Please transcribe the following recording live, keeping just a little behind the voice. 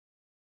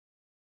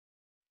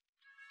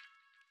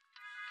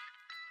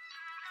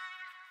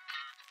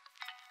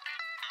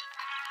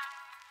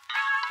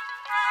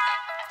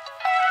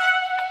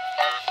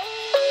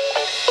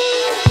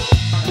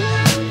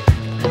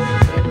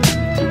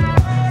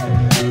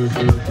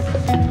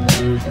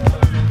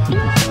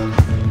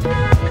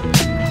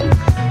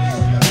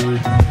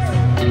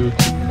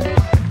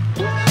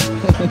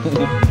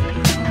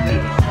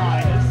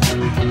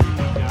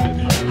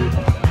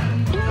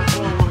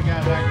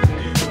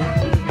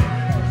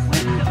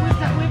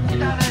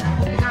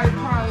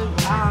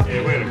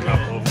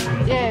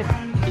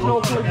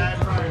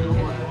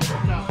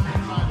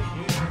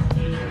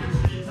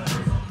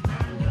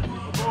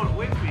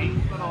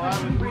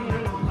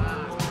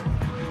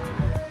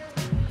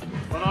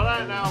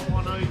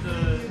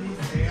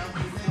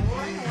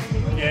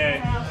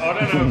Yeah, I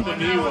don't know if the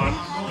new one.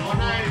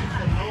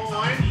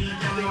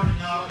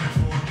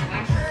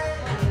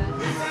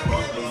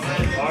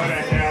 I don't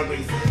know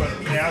housing, but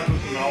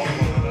housing's an old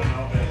one. I don't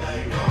know about the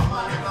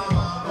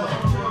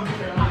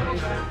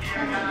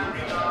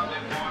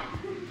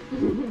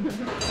new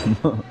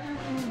one.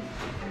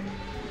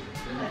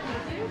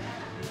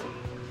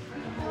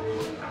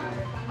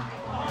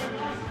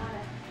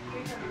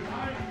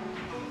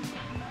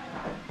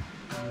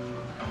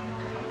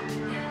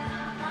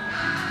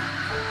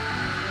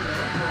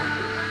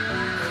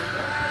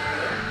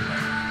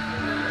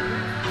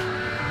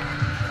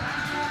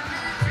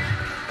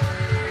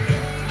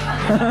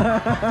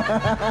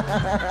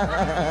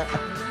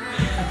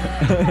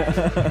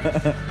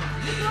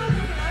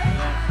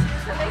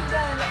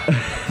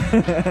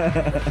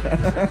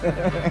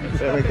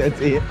 So we can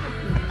see it.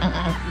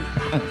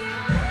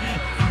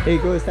 Hey,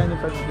 go stand in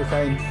front of the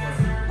sign.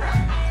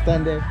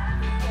 Stand there.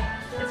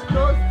 It's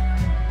closed.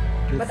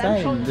 The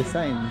sign, the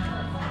sign.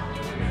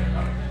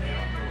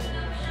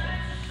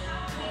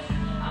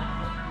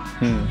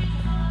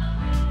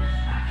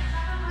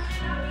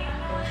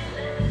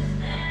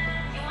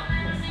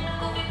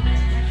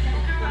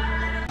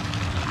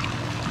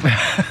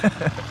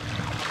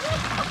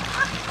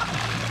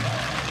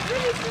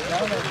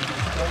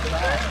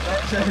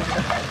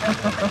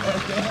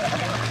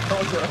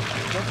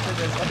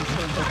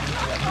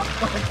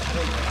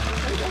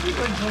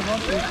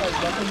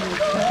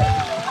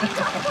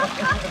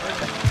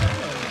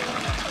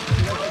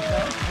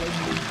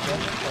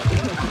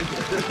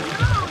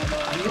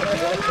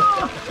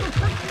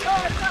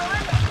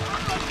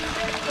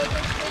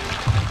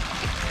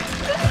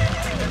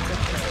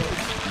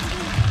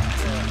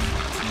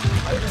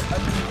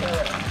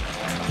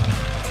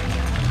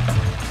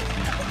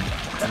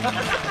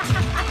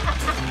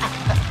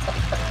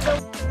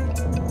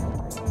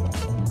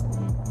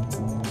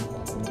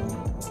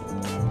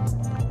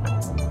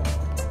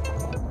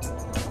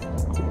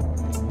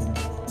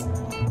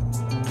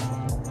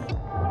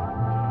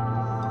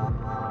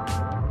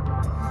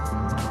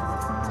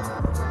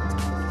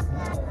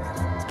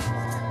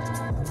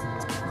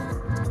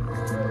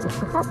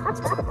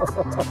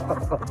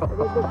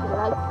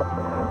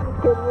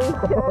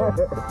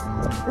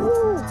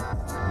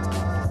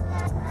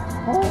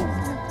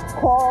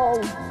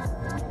 Cold.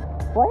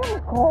 Why am I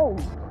cold?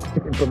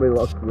 You probably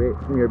lost weight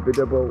from your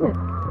Buddha bowl.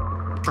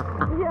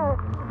 Yeah,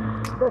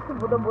 that's a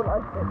Buddha bowl I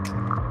said.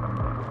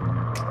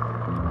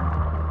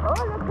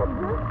 Oh, look at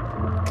this.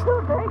 So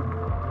big.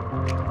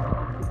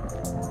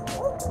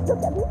 Oh,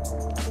 look at this.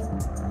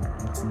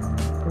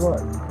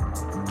 What?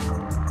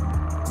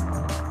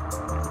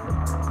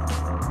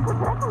 The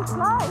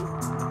dragonfly.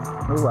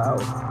 Oh wow.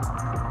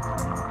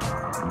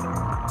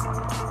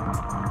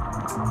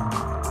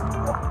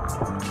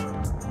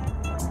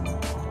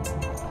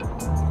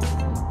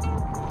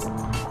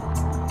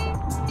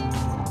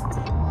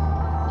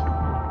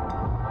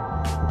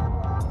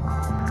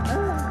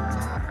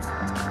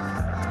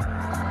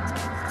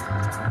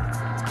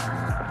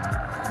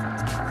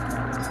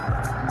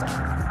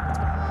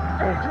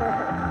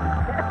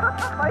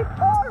 My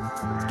form!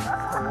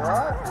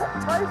 What?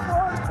 My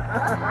form!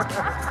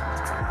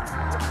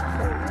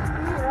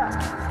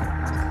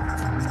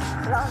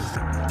 Run!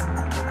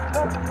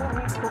 Don't move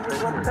me to the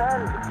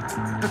hotel!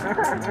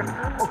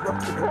 No, look at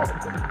me, yes!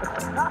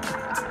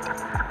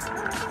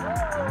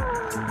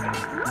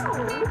 Oh,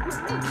 look at the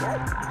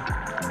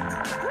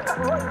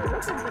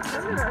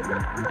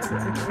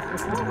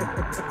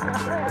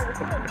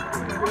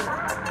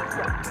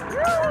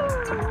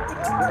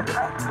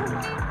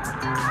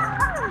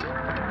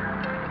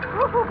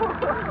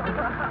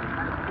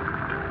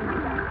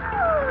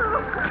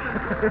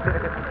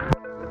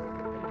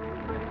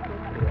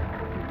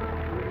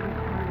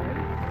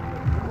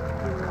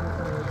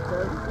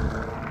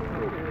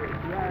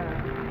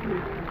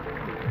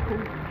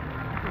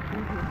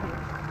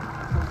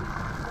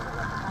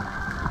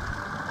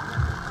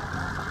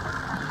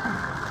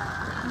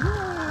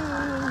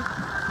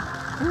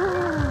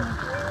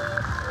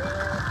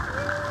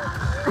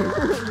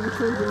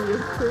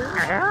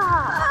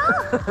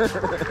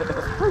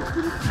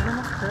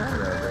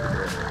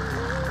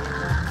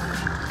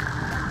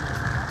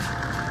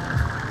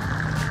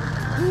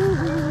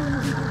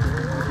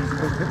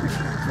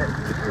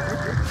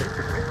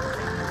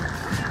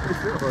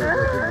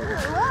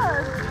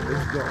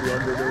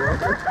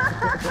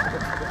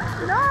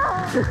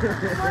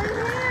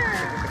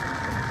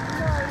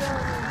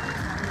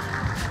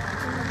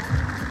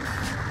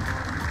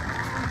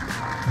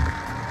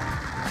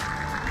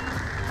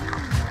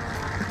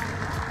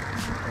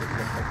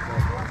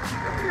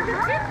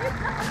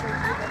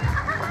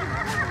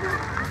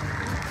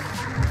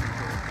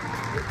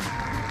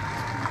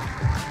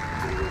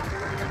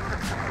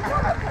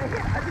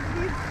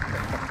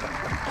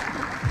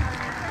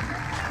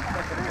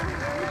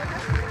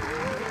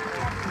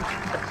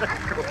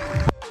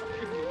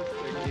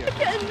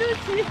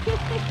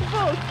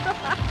Both.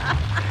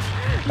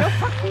 No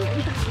fucking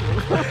interview.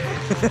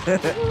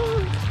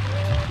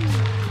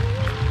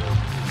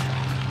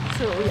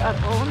 So we are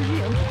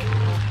only on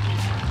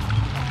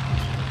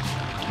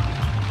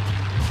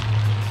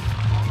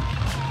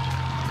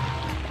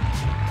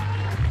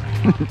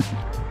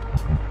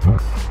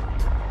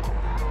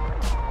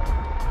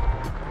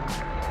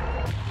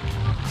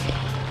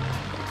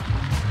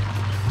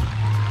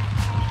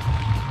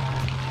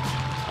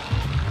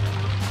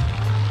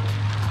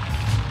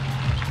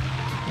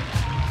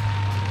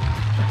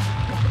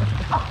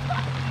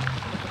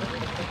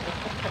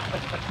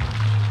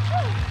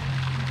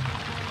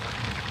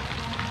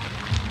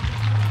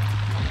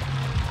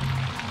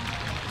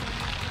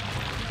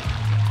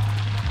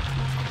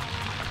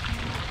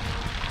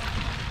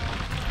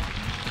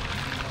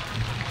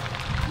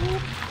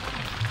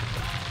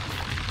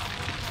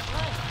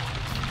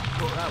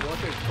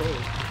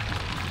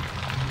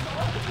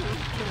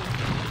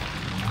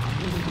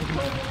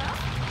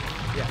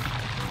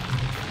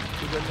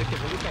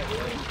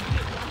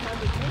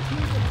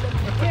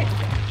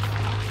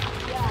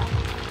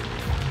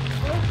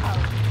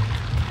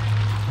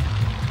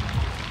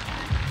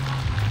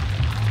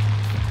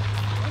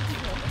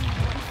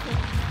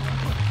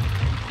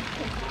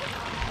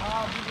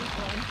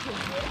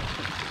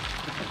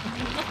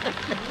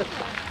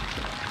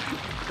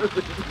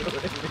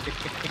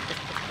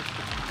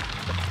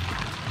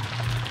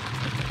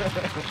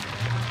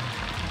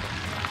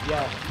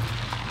Yeah.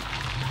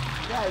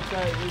 Yeah,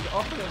 it's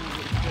often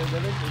the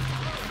villages.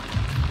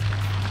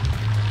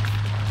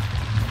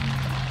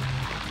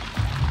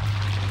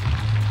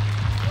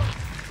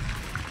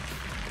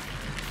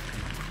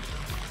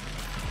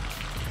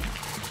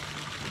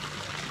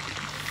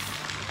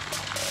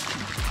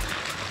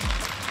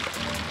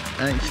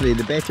 Actually,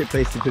 the better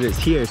place to put it is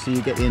here, so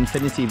you get the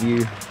infinity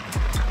view.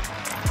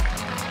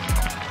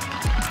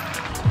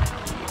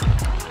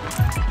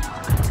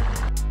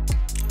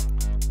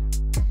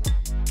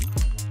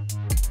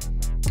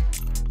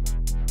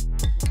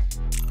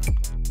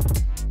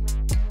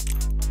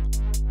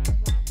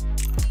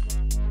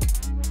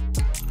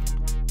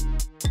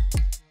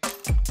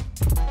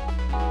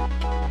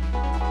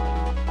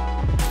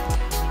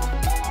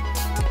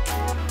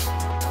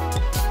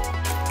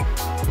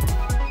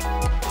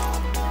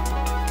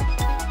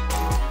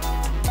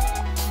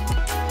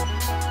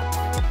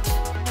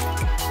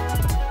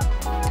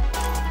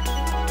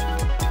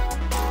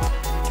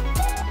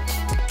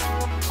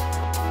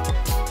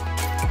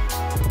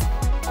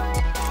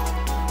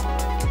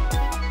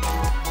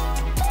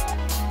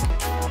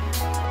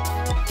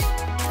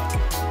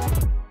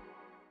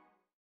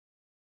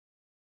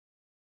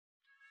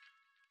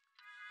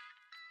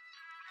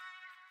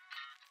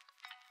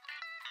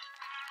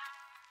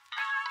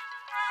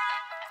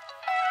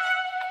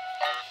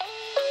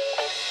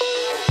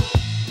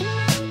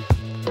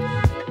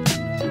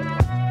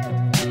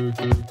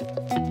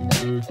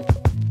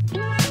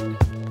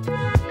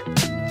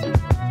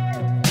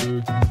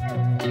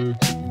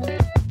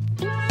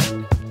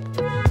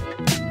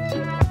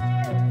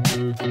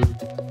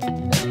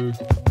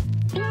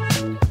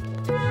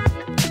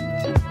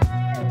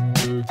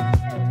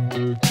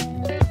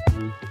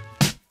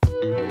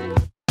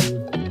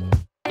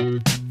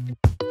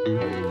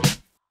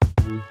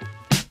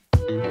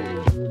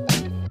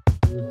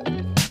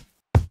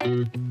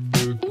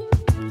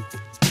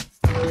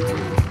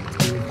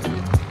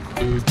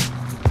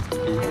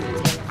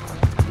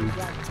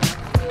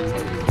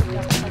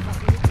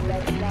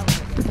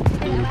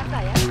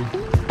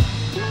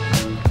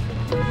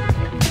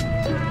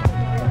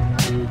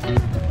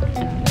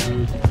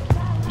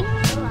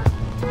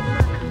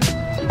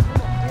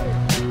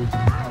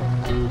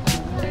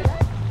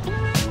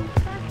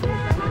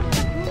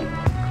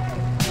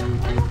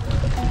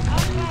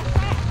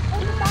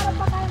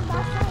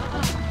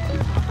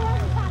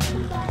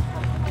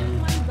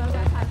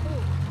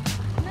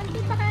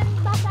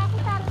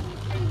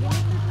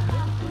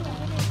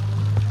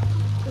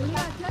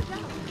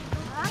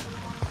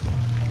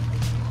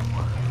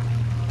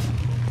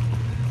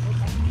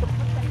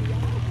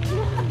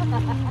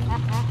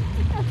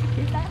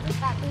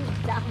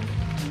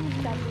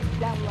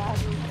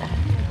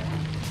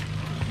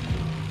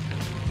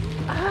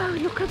 Oh,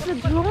 look at the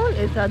drone.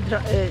 It's a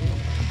drone.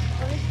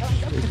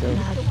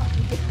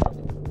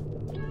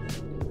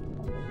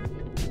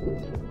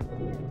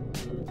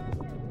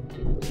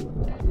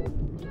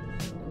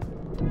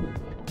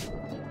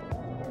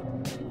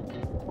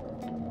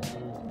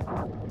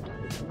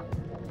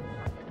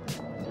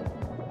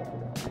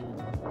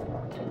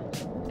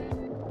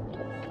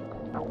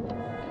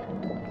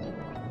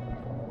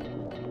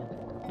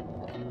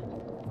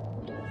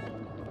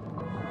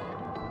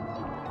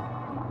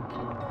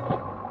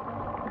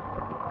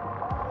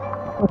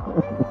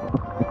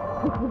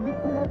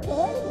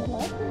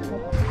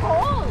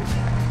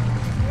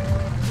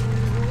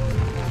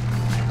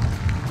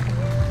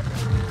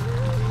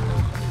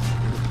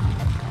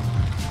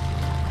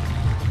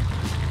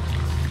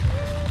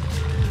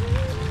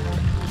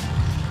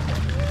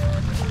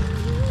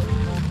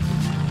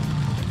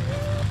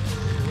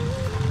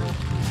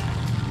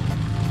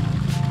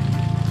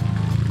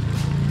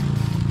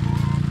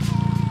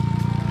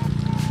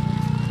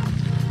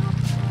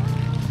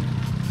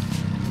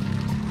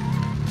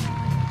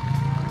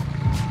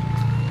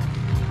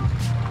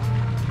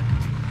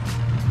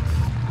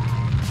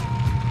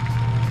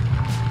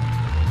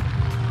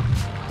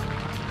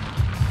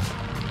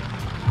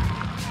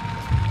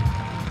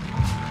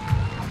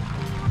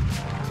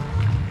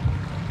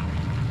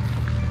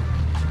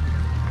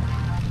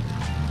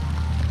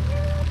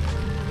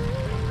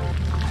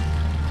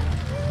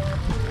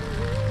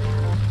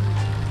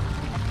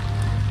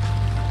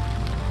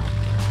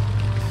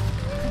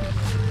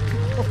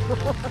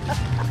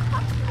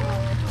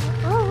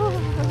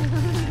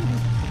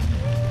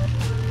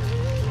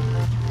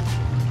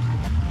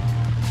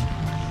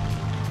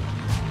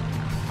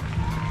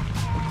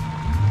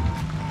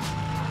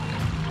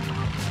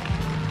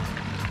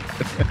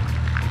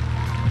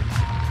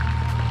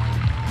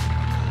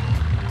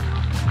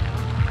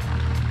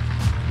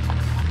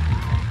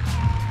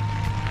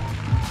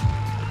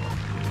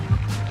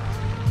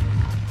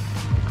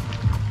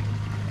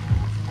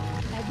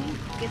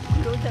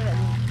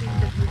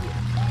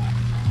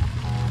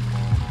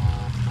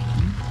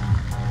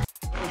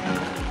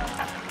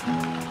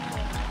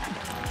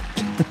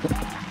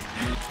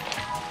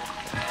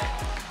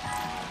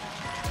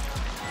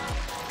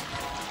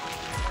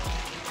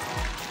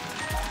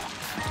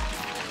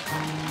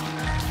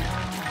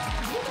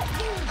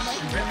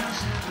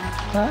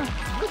 Huh?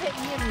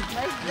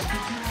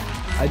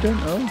 I don't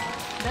know.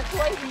 That's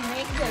why we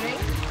make the ring?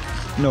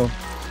 No.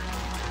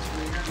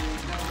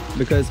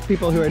 Because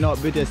people who are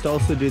not Buddhist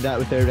also do that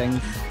with their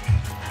rings.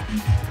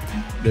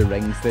 Their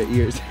rings, their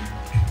ears.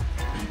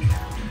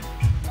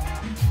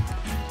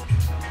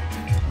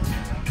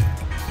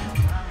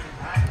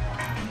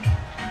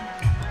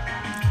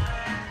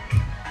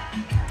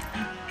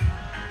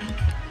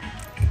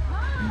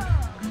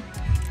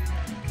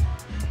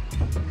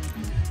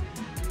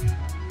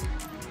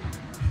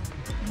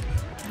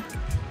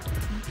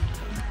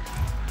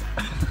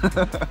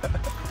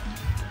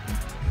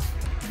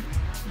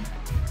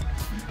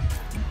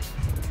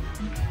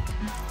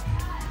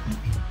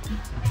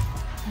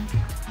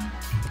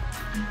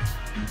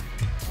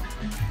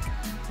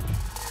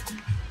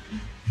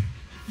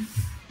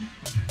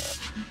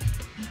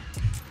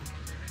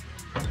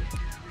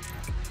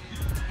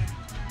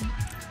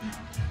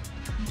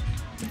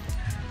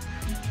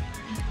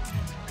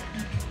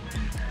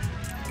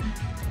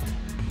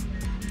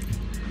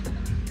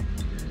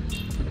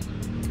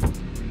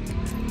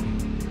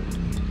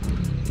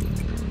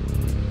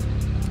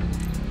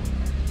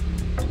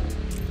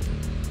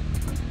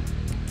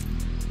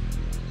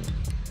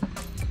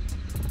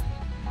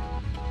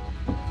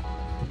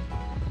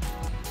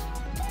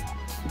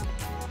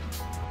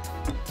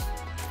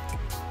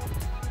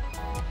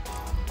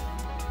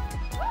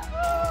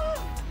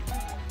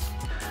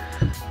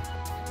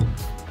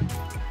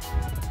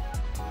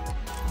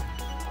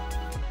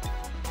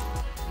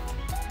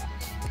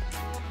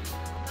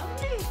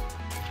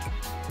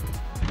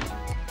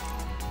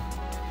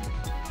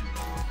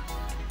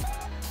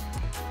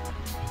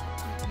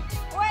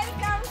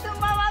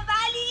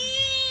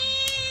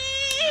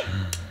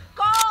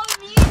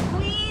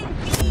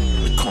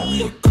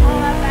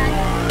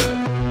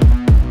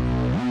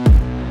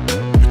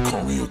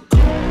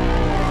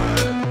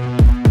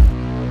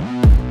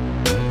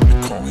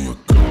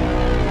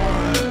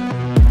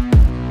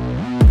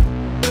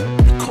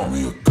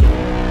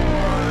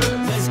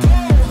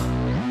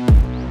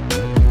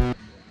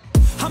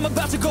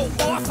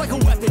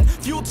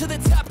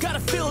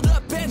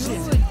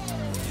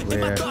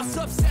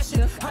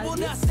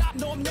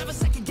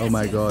 Oh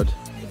my god.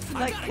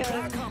 Like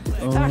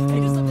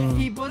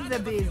he put the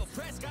base.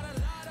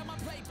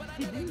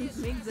 He didn't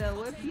make the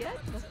web yet,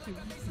 but he,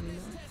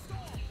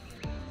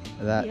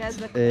 That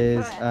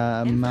is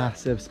a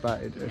massive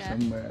spider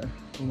somewhere.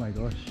 Oh my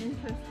gosh.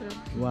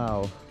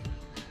 Wow.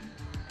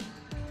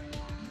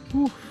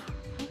 Oof.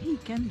 He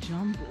can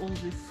jump all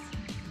this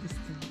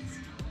distance.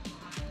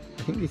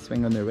 I think they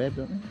swing on their web,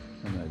 don't they?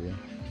 I have no idea.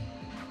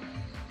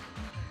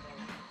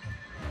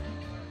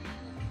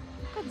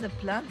 Look at the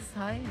plant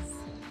size.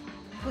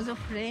 Because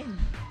of rain.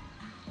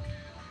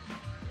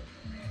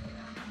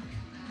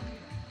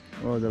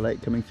 Oh, the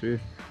light coming through.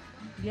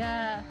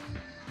 Yeah.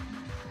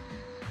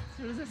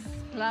 Through the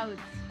clouds.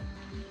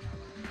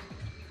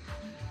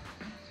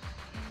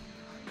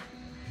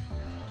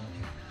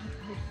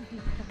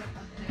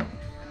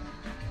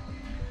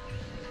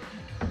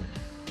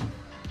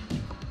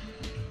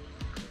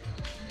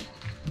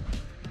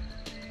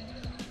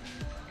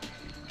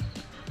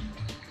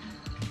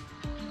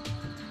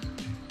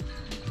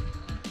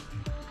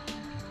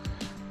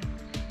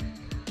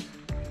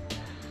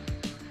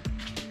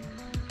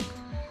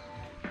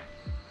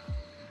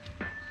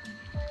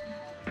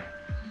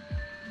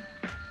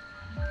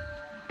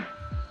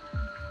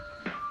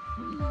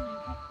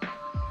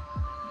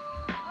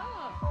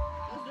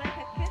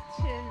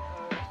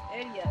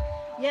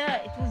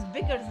 Yeah, it was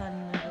bigger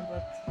than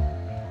but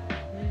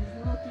there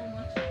is not too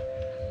much.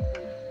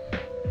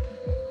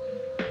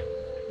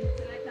 It's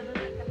like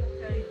another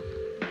cafeteria.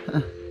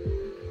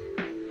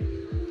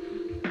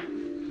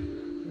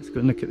 Let's go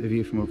and look at the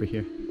view from over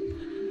here.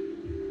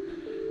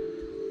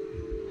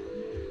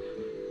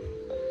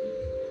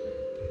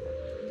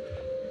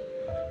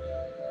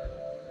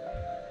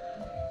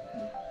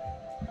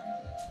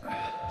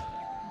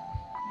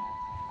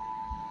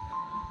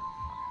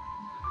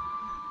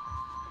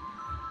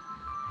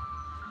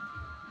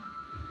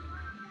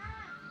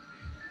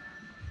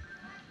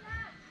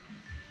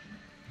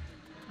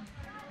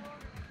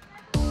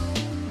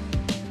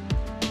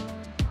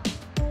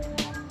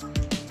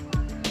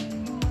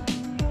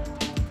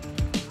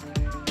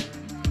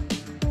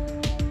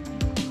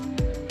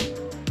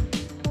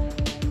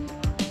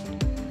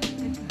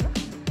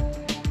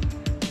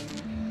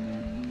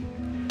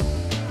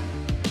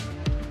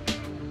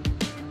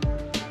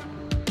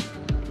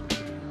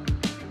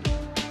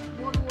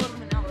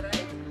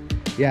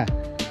 Yeah.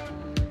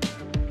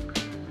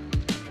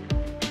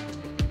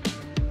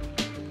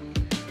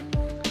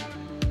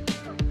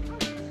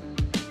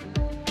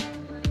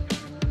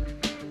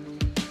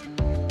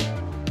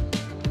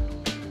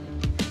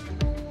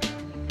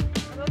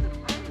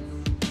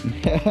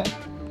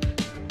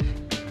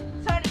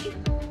 Sorry.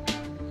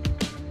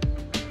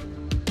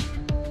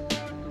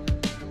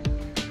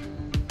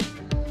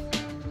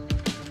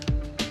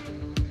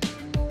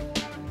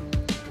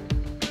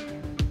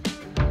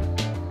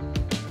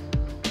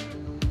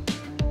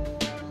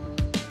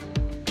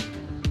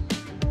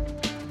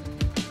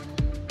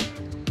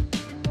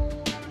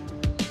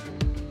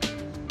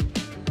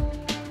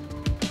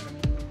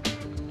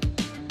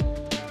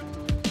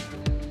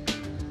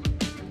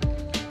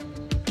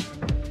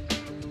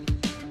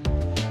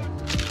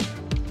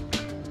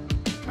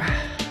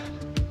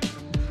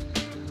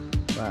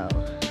 Wow.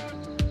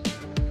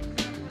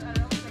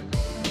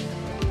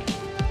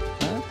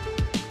 Huh?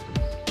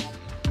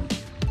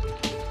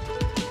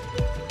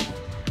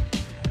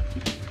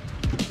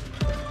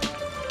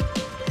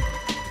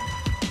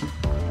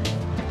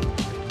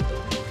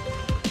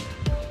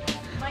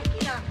 Mikey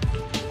na.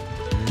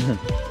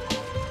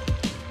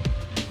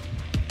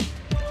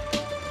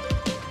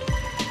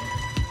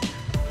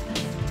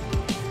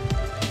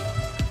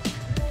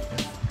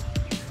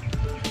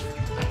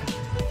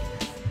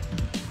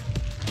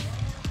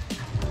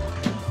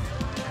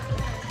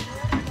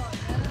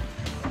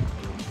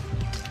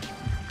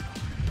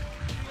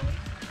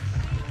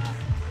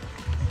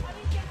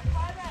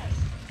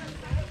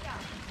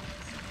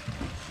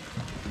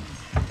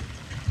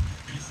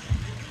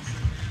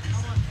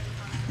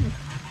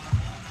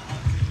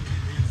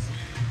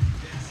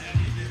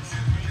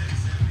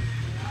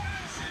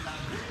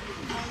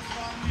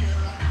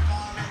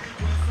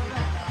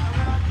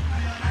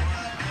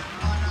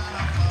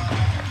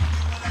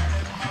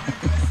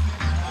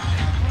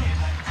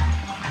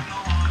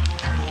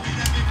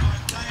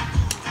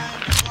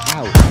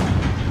 Ow.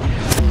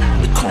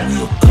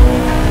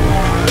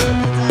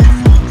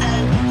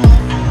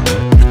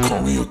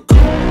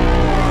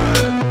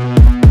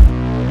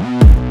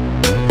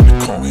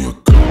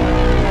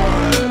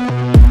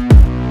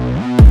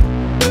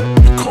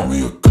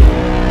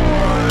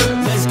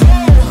 Let's go!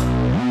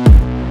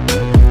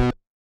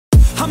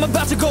 I'm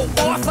about to go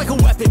off like a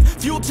weapon.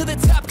 Fuel to the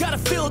top, got a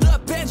filled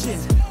up engine.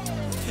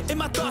 In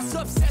my thoughts,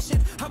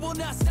 obsession. I will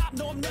not stop,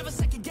 no, I'm never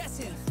second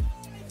guessing.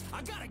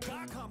 I got a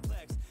God complex.